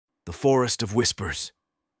The Forest of Whispers.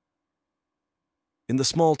 In the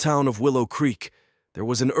small town of Willow Creek, there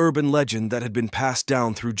was an urban legend that had been passed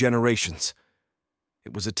down through generations.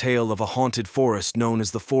 It was a tale of a haunted forest known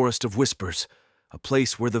as the Forest of Whispers, a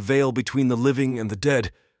place where the veil between the living and the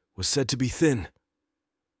dead was said to be thin.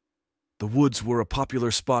 The woods were a popular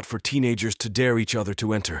spot for teenagers to dare each other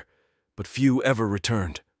to enter, but few ever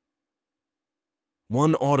returned.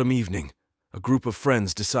 One autumn evening, a group of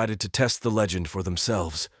friends decided to test the legend for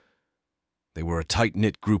themselves. They were a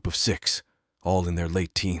tight-knit group of 6, all in their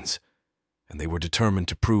late teens, and they were determined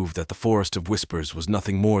to prove that the Forest of Whispers was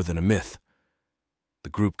nothing more than a myth. The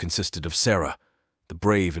group consisted of Sarah, the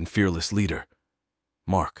brave and fearless leader,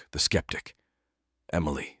 Mark, the skeptic,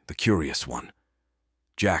 Emily, the curious one,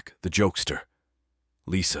 Jack, the jokester,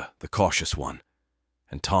 Lisa, the cautious one,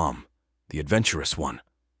 and Tom, the adventurous one.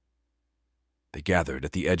 They gathered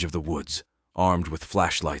at the edge of the woods, armed with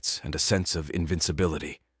flashlights and a sense of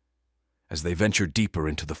invincibility. As they ventured deeper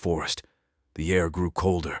into the forest, the air grew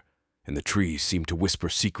colder, and the trees seemed to whisper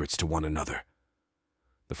secrets to one another.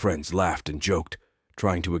 The friends laughed and joked,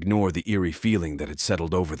 trying to ignore the eerie feeling that had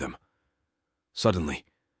settled over them. Suddenly,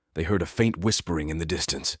 they heard a faint whispering in the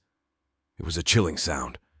distance. It was a chilling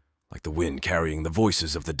sound, like the wind carrying the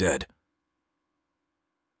voices of the dead.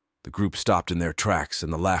 The group stopped in their tracks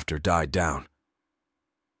and the laughter died down.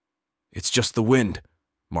 "It's just the wind,"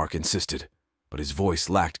 Mark insisted, but his voice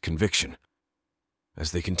lacked conviction.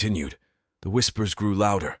 As they continued, the whispers grew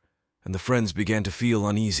louder, and the friends began to feel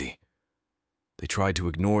uneasy. They tried to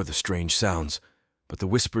ignore the strange sounds, but the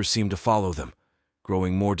whispers seemed to follow them,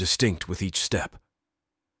 growing more distinct with each step.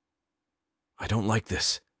 "I don't like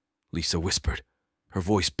this," Lisa whispered, her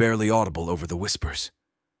voice barely audible over the whispers.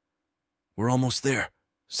 "We're almost there,"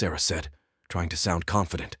 Sarah said, trying to sound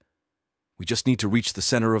confident. "We just need to reach the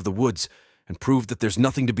center of the woods and prove that there's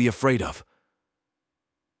nothing to be afraid of."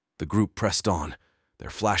 The group pressed on, their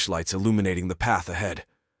flashlights illuminating the path ahead.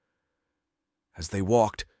 As they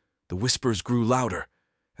walked, the whispers grew louder,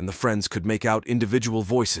 and the friends could make out individual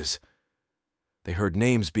voices. They heard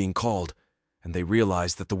names being called, and they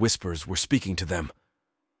realized that the whispers were speaking to them.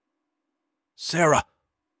 "Sarah,"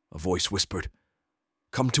 a voice whispered,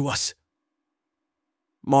 "come to us."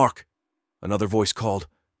 "Mark," another voice called,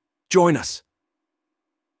 "join us."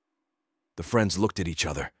 The friends looked at each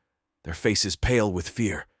other, their faces pale with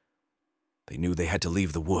fear. They knew they had to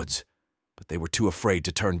leave the woods, but they were too afraid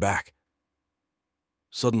to turn back.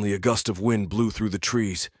 Suddenly, a gust of wind blew through the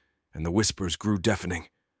trees, and the whispers grew deafening.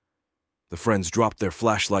 The friends dropped their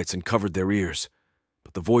flashlights and covered their ears,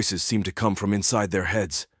 but the voices seemed to come from inside their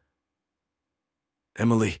heads.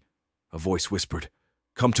 "Emily," a voice whispered,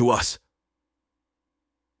 "come to us."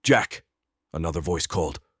 "Jack," another voice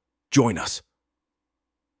called, "join us."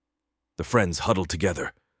 The friends huddled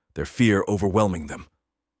together, their fear overwhelming them.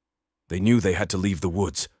 They knew they had to leave the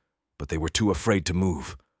woods, but they were too afraid to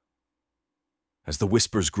move. As the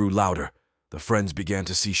whispers grew louder, the friends began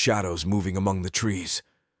to see shadows moving among the trees.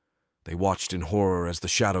 They watched in horror as the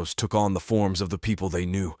shadows took on the forms of the people they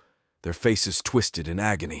knew, their faces twisted in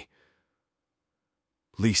agony.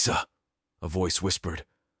 "Lisa," a voice whispered,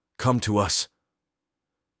 "come to us."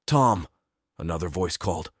 "Tom," another voice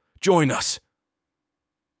called, "join us."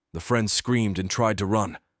 The friends screamed and tried to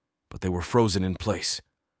run, but they were frozen in place.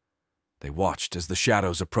 They watched as the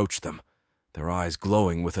shadows approached them, their eyes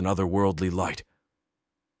glowing with an otherworldly light.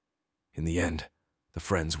 In the end, the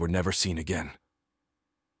friends were never seen again.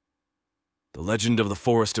 The legend of the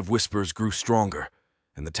Forest of Whispers grew stronger,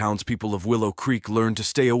 and the townspeople of Willow Creek learned to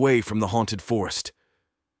stay away from the haunted forest.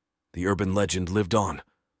 The urban legend lived on,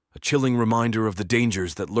 a chilling reminder of the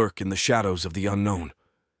dangers that lurk in the shadows of the unknown.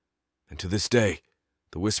 And to this day,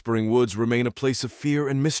 the Whispering Woods remain a place of fear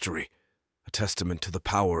and mystery, a testament to the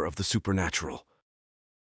power of the supernatural.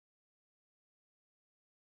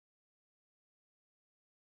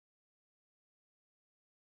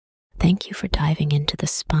 Thank you for diving into the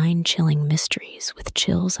spine-chilling mysteries with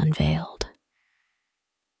Chills Unveiled.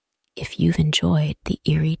 If you've enjoyed the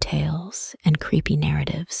eerie tales and creepy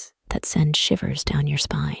narratives that send shivers down your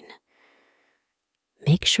spine,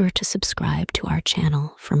 make sure to subscribe to our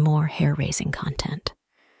channel for more hair-raising content.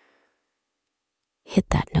 Hit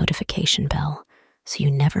that notification bell so you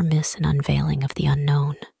never miss an unveiling of the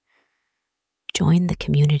unknown. Join the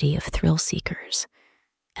community of thrill seekers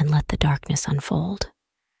and let the darkness unfold.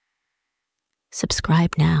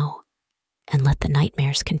 Subscribe now and let the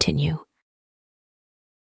nightmares continue.